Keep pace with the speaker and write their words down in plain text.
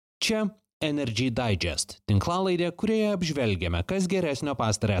Čia Energy Digest – tinklalaidė, kurioje apžvelgiame, kas geresnio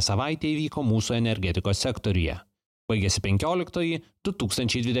pastarąją savaitę įvyko mūsų energetikos sektoriuje. Baigėsi 15-oji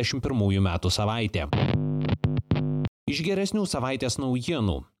 2021 metų savaitė. Iš geresnių savaitės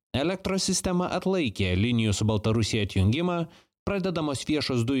naujienų. Elektros sistema atlaikė linijų su Baltarusija atjungimą, pradedamos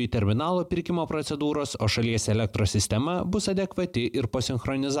viešos dujų terminalo pirkimo procedūros, o šalies elektros sistema bus adekvati ir po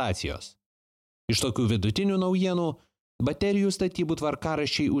sinchronizacijos. Iš tokių vidutinių naujienų baterijų statybų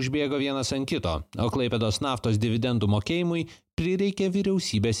tvarkaraščiai užbėgo vienas ant kito, o Klaipėdos naftos dividendų mokėjimui prireikė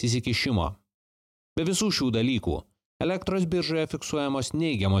vyriausybės įsikišimo. Be visų šių dalykų, elektros biržoje fiksuojamos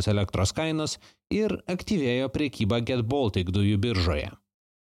neigiamos elektros kainos ir aktyvėjo prekyba Get Baltic dujų biržoje.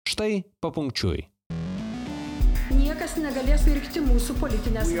 Štai papunkčiui. Niekas negalės pirkti mūsų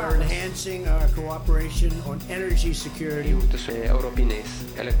politinės valios. Jungtis su europiniais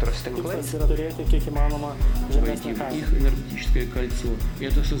elektros tinklais. Tikslas yra turėti kiek įmanoma žemesnę kainą. Их энергетическое кольцо.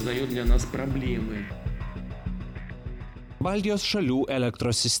 Это создает для нас проблемы. Baltijos šalių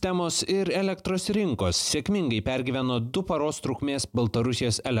elektros sistemos ir elektros rinkos sėkmingai pergyveno 2 paros trukmės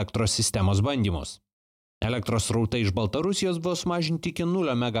Baltarusijos elektros sistemos bandymus. Elektros srautai iš Baltarusijos buvo sumažinti iki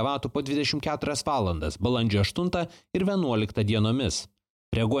 0 MW po 24 valandas balandžio 8 ir 11 dienomis.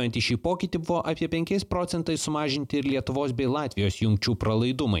 Reaguojant į šį pokytį buvo apie 5% sumažinti ir Lietuvos bei Latvijos jungčių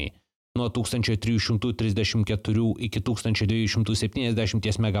pralaidumai nuo 1334 iki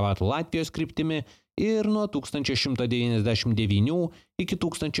 1270 MW Latvijos kryptimi ir nuo 1199 iki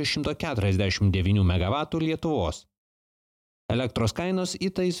 1149 MW Lietuvos. Elektros kainos į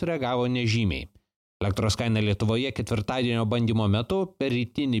tai sureagavo nežymiai. Elektros kaina Lietuvoje ketvirtadienio bandymo metu per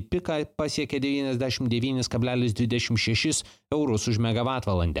rytinį piką pasiekė 99,26 eurus už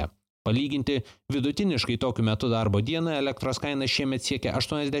megavatvalandę. Palyginti, vidutiniškai tokiu metu darbo dieną elektros kaina šiemet siekia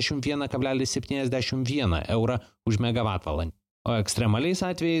 81,71 eurą už megavatvalandę. O ekstremaliais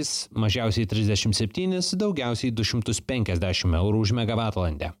atvejais mažiausiai 37, daugiausiai 250 eurų už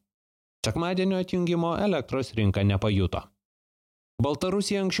megavatvalandę. Sekmadienio atjungimo elektros rinka nepajuto.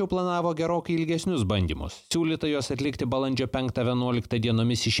 Baltarusija anksčiau planavo gerokai ilgesnius bandymus, siūlyta juos atlikti balandžio 5-11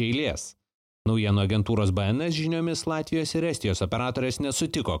 dienomis iš eilės. Naujienų agentūros BNS žiniomis Latvijos ir Estijos operatorės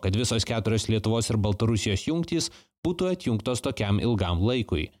nesutiko, kad visos 4 Lietuvos ir Baltarusijos jungtys būtų atjungtos tokiam ilgam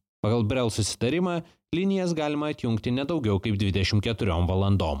laikui. Pagal Brel susitarimą, linijas galima atjungti nedaugiau kaip 24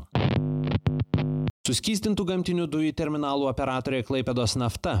 valandom. Suskystintų gamtinių dujų terminalų operatorė Klaipėdos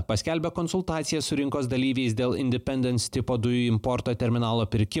nafta paskelbė konsultaciją su rinkos dalyviais dėl Independence tipo dujų importo terminalo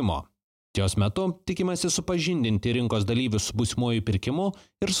pirkimo. Jos metu tikimasi supažindinti rinkos dalyvius su būsimuoju pirkimu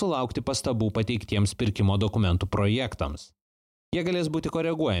ir sulaukti pastabų pateiktiems pirkimo dokumentų projektams. Jie galės būti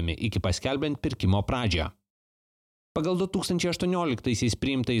koreguojami iki paskelbiant pirkimo pradžią. Pagal 2018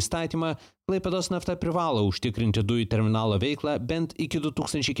 priimtą įstatymą, Klaipėdos nafta privalo užtikrinti dujų terminalo veiklą bent iki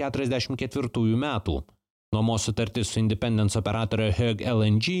 2044 metų. Nuomos sutartis su Independence operatorė Höegh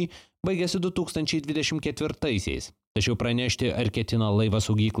LNG baigėsi 2024, tačiau pranešti, ar ketina laivą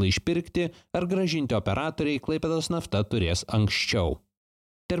saugyklą išpirkti, ar grąžinti operatoriai Klaipėdos nafta turės anksčiau.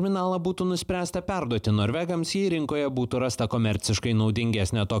 Terminalą būtų nuspręsta perduoti norvegams, jei rinkoje būtų rasta komerciškai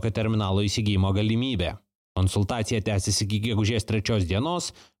naudingesnė tokio terminalo įsigijimo galimybė. Konsultacija tęsis iki gegužės 3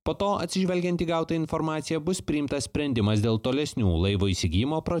 dienos, po to atsižvelgiant į gautą informaciją bus priimtas sprendimas dėl tolesnių laivo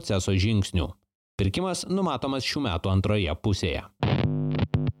įsigijimo proceso žingsnių. Pirkimas numatomas šių metų antroje pusėje.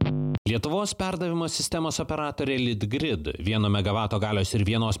 Lietuvos perdavimo sistemos operatorė Litgrid 1 MW galios ir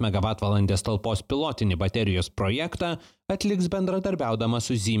 1 MW talpos pilotinį baterijos projektą atliks bendradarbiaudama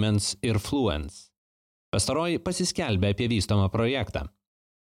su Siemens ir Fluence. Pastaroji pasiskelbė apie vystomą projektą.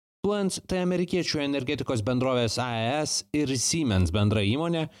 Fluence tai amerikiečių energetikos bendrovės AES ir Siemens bendra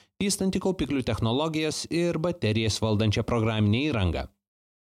įmonė, vystanti kaupiklių technologijas ir baterijas valdančią programinę įrangą.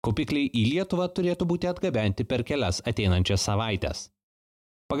 Kaupikliai į Lietuvą turėtų būti atgabenti per kelias ateinančias savaitės.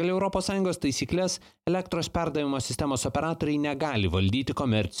 Pagal ES taisyklės, elektros perdavimo sistemos operatoriai negali valdyti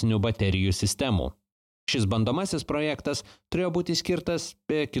komercinių baterijų sistemų. Šis bandomasis projektas turėjo būti skirtas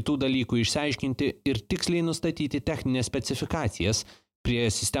be kitų dalykų išsiaiškinti ir tiksliai nustatyti techninės specifikacijas prie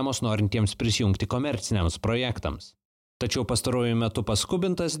sistemos norintiems prisijungti komerciniams projektams. Tačiau pastaruoju metu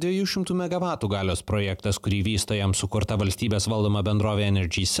paskubintas 200 MW galios projektas, kurį vysto jam sukurta valstybės valdoma bendrovė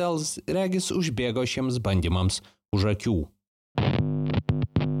Energy Cells, regis užbėgo šiems bandymams už akių.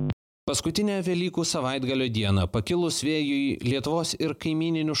 Paskutinę Velykų savaitgalio dieną pakilus vėjui Lietuvos ir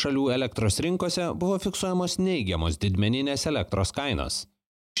kaimyninių šalių elektros rinkose buvo fiksuojamos neigiamos didmeninės elektros kainos.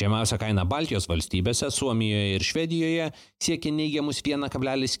 Žemiausia kaina Baltijos valstybėse, Suomijoje ir Švedijoje siekia neigiamus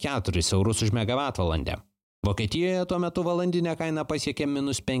 1,4 eurus už megavatvalandę. Vokietijoje tuo metu valandinė kaina pasiekė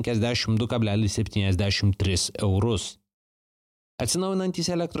 -52,73 eurus.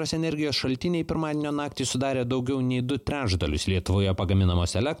 Atsinaujinantys elektros energijos šaltiniai pirmadienio naktį sudarė daugiau nei 2/3 Lietuvoje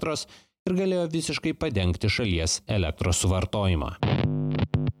pagaminamos elektros ir galėjo visiškai padengti šalies elektros suvartojimą.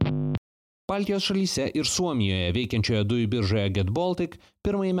 Baltijos šalyse ir Suomijoje veikiančioje dujų biržoje Get Baltic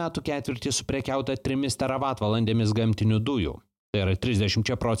pirmąjį metų ketvirtį suprekiauta 3 teravatvalandėmis gamtinių dujų. Tai yra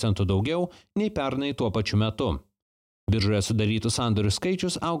 30% daugiau nei pernai tuo pačiu metu. Biržoje sudarytų sandorių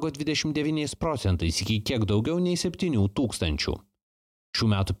skaičius augo 29% iki kiek daugiau nei 7 tūkstančių. Šių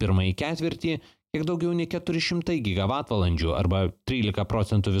metų pirmąjį ketvirtį kiek daugiau nei 400 gigavatvalandžių arba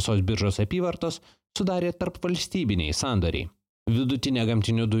 13% visos biržos apyvartos sudarė tarpvalstybiniai sandoriai. Vidutinė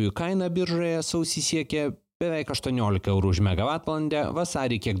gamtinių dujų kaina biržoje sausį siekė beveik 18 eurų už megavatvalandę,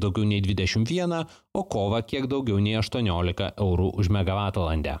 vasarį kiek daugiau nei 21, o kovą kiek daugiau nei 18 eurų už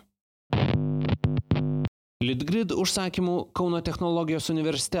megavatvalandę. Litgrid užsakymų Kauno technologijos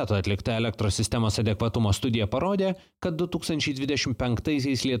universiteto atlikta elektros sistemos adekvatumo studija parodė, kad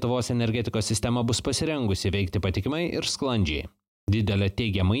 2025-aisiais Lietuvos energetikos sistema bus pasirengusi veikti patikimai ir sklandžiai. Didelę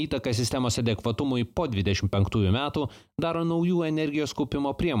teigiamą įtaką sistemos adekvatumui po 25 metų daro naujų energijos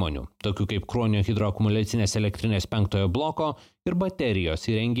kaupimo priemonių, tokių kaip Kruonio hidroakumuliacinės elektrinės 5 bloko ir baterijos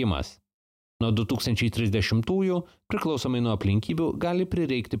įrengimas. Nuo 2030-ųjų, priklausomai nuo aplinkybių, gali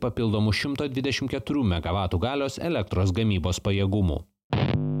prireikti papildomų 124 MW galios elektros gamybos pajėgumų.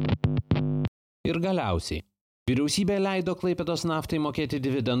 Ir galiausiai, vyriausybė leido Klaipėdos naftai mokėti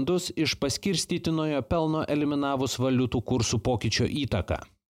dividendus iš paskirstytinojo pelno eliminavus valiutų kursų pokyčio įtaką.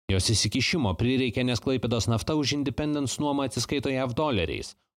 Jos įsikišimo prireikė, nes Klaipėdos nafta už Independence nuomą atsiskaito JAV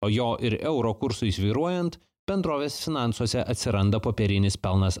doleriais, o jo ir euro kursui svyruojant, bendrovės finansuose atsiranda popierinis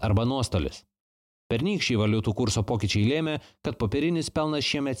pelnas arba nuostolis. Pernykščiai valiutų kurso pokyčiai lėmė, kad popierinis pelnas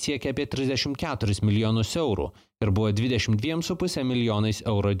šiemet siekia apie 34 milijonus eurų ir buvo 22,5 milijonais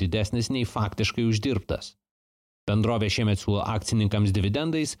eurų didesnis nei faktiškai uždirbtas. Bendrovė šiemet siūlo akcininkams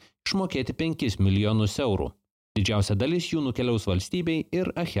dividendais išmokėti 5 milijonus eurų. Didžiausia dalis jų nukeliaus valstybei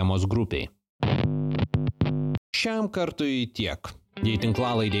ir Achemos grupiai. Šiam kartui tiek. Jei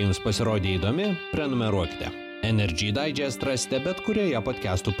tinklalaidė jums pasirodė įdomi, prenumeruokite. Energy Digest rasite bet kurioje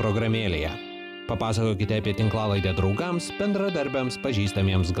podcastų programėlėje. Papasakokite apie tinklalaidę draugams, bendradarbiams,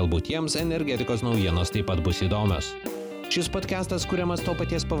 pažįstamiems, galbūt jiems energetikos naujienos taip pat bus įdomios. Šis podcastas kuriamas to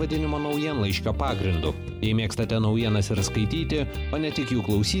paties pavadinimo naujienlaiškio pagrindu. Jei mėgstate naujienas ir skaityti, o ne tik jų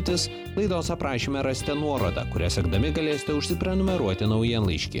klausytis, laidos aprašyme rasite nuorodą, kurią sekdami galėsite užsiprenumeruoti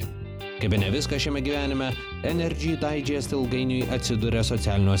naujienlaiškį. Kaip ne viską šiame gyvenime, Energy Digest ilgainiui atsiduria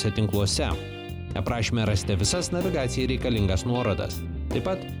socialiniuose tinkluose. Aprašyme rasite visas navigacijai reikalingas nuorodas. Taip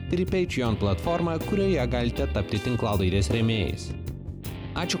pat ir į Patreon platformą, kurioje galite tapti tinklalaidės rėmėjais.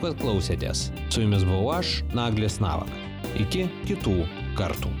 Ačiū, kad klausėtės. Su jumis buvau aš, Naglis Navak. Iki kitų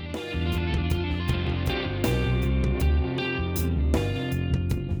kartų.